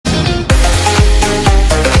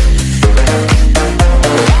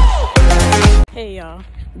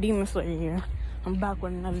Demon Slayer here. I'm back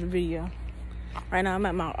with another video. Right now I'm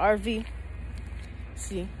at my RV.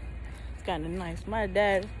 See, it's kind of nice. My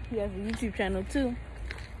dad, he has a YouTube channel too.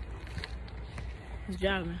 He's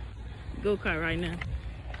driving go-kart right now.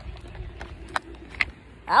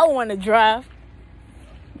 I want to drive.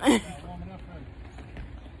 let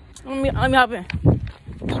me hop in.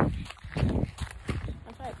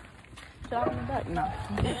 Should I in the back? No.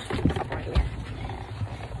 Right here.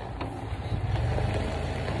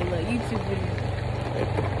 A little YouTube video.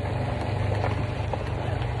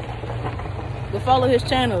 Go follow his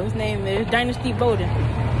channel. His name is Dynasty Bowden.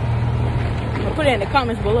 I'm gonna put it in the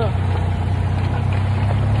comments below.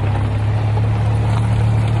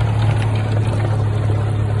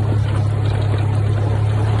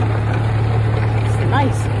 It's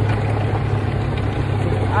nice.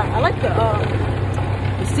 I like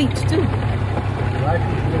the seats too. Life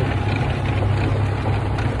is good.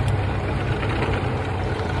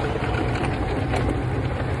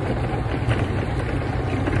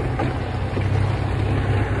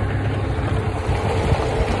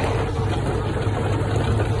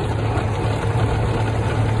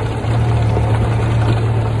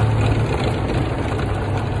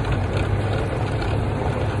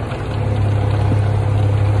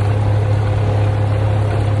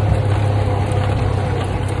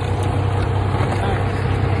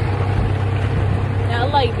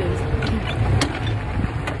 Like this.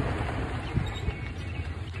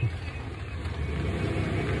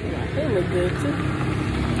 They look good too.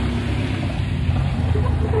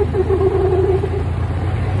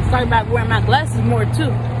 Start back wearing my glasses more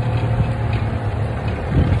too.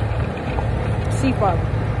 See farther.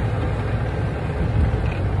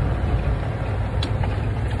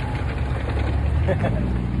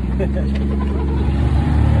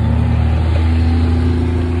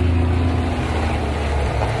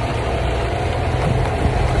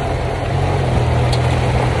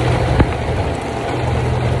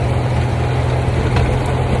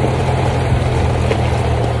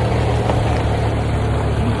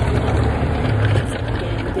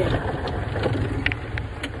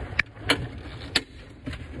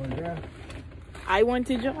 I want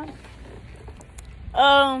to drive.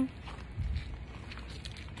 I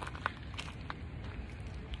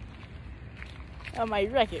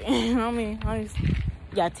might wreck it. I mean, you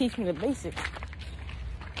gotta teach me the basics.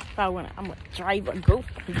 If I'm gonna drive a golf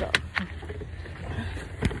club.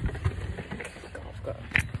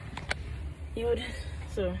 You know what it is?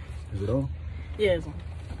 So. Is it on? Yeah, it's on.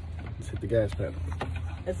 Let's hit the gas pedal.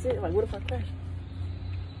 That's it. Like, what if I crash?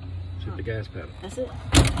 Let's hit the gas pedal. That's it.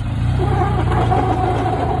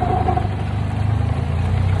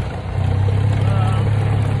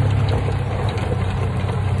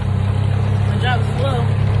 My job's slow.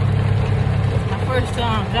 It's my first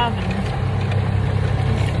time driving this.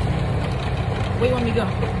 Where you want me to go?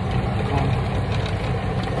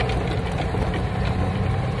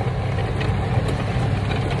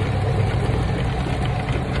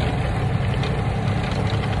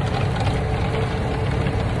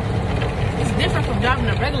 It's different from driving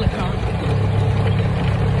a regular car.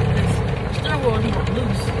 The steering wheel is more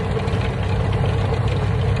loose.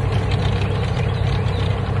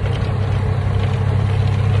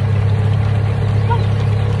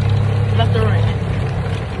 Left or right?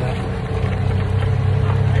 Left.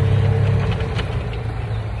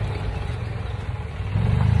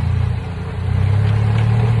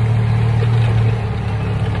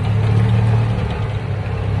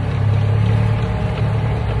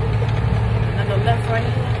 Left,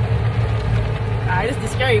 right. Alright, this is the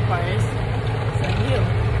scary part. It's a hill.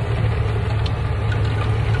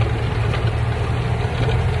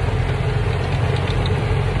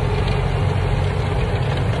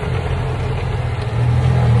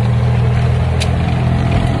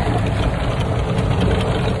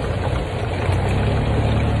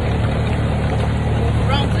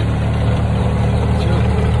 Wrong too? Sure.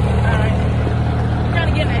 Alright. I'm trying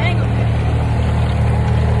to get in the angle.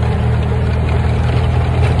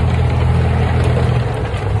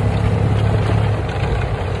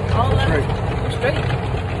 All left? Straight?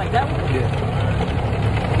 Like that one? Yeah.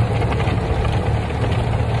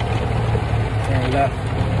 Turn left.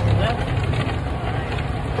 Left?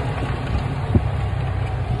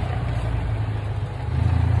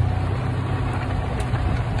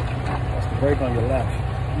 That's the brake on your left.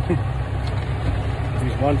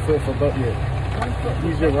 Use one foot for both. Yeah. One foot.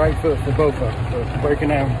 Use your right foot for both of them. So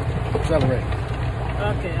braking and accelerating.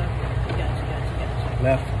 Okay. Gotcha.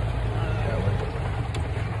 Left.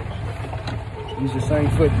 Use the same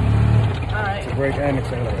foot Alright. to brake and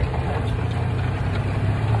accelerate.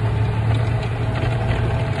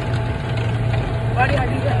 Why do I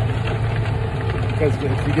do that? Because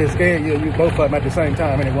if you get scared, you both of them at the same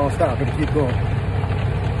time and it won't stop. It'll keep going.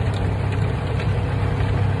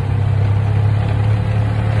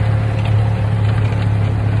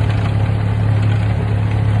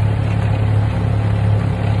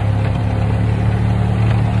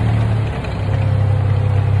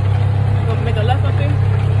 Make a left up there?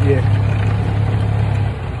 Yeah.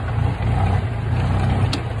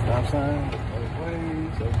 Stop sign. Both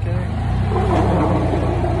ways. Okay.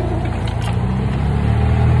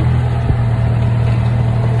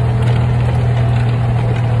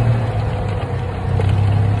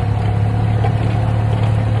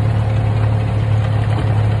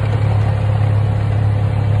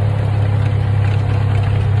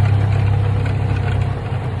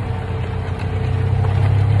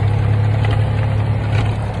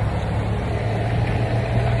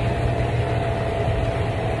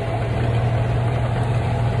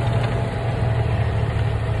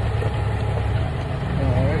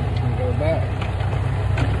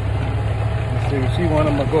 If she want,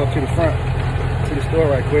 I'm gonna go up to the front to the store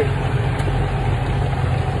right quick.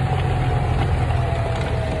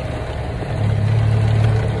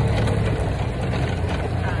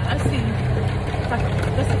 I see.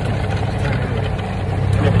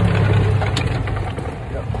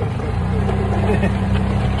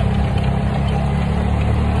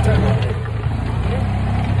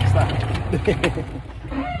 Stop.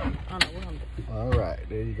 I don't know what I'm doing. All right,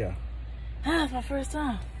 there you go. That's my first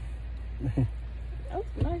time. That was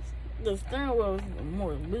nice. The steering wheel was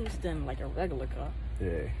more loose than like a regular car.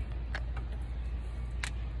 Yeah.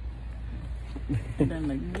 And then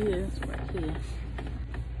the gears right here.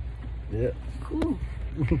 Yep. Cool.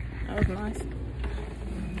 That was nice.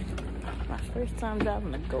 My first time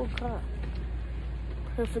driving a go-kart.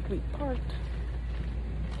 Perfectly parked.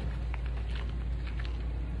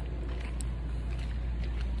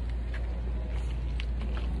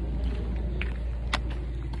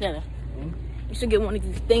 Yeah. You should get one of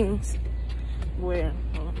these things where,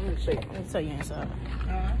 well, let me show you. Let me tell you inside.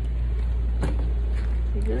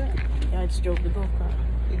 You good? Yeah, I just drove the go-kart.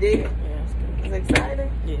 You did? Yeah, it's good. It's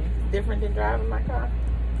exciting? Yeah. Different than driving my car?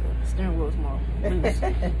 The steering wheel's more loose.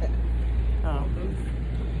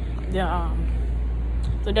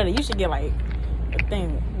 So Daddy, you should get like a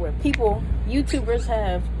thing where people, YouTubers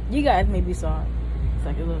have, you guys maybe saw it. It's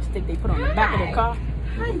like a little stick they put on the back of the car.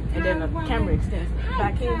 And then the camera extends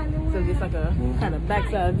back here, so it's like a kind of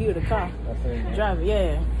backside view of the car. Drive it,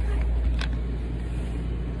 yeah.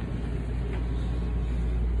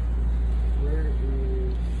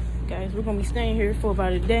 Guys, we're gonna be staying here for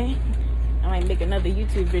about a day. I might make another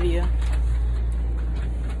YouTube video.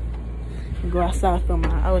 Go outside for my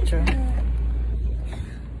outro.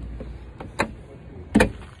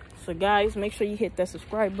 So guys, make sure you hit that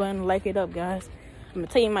subscribe button, like it up, guys. I'm gonna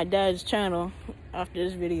tell you my dad's channel after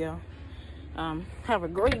this video. Have a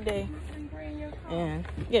great day. And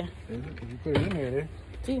yeah. You put it in there.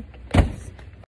 See you.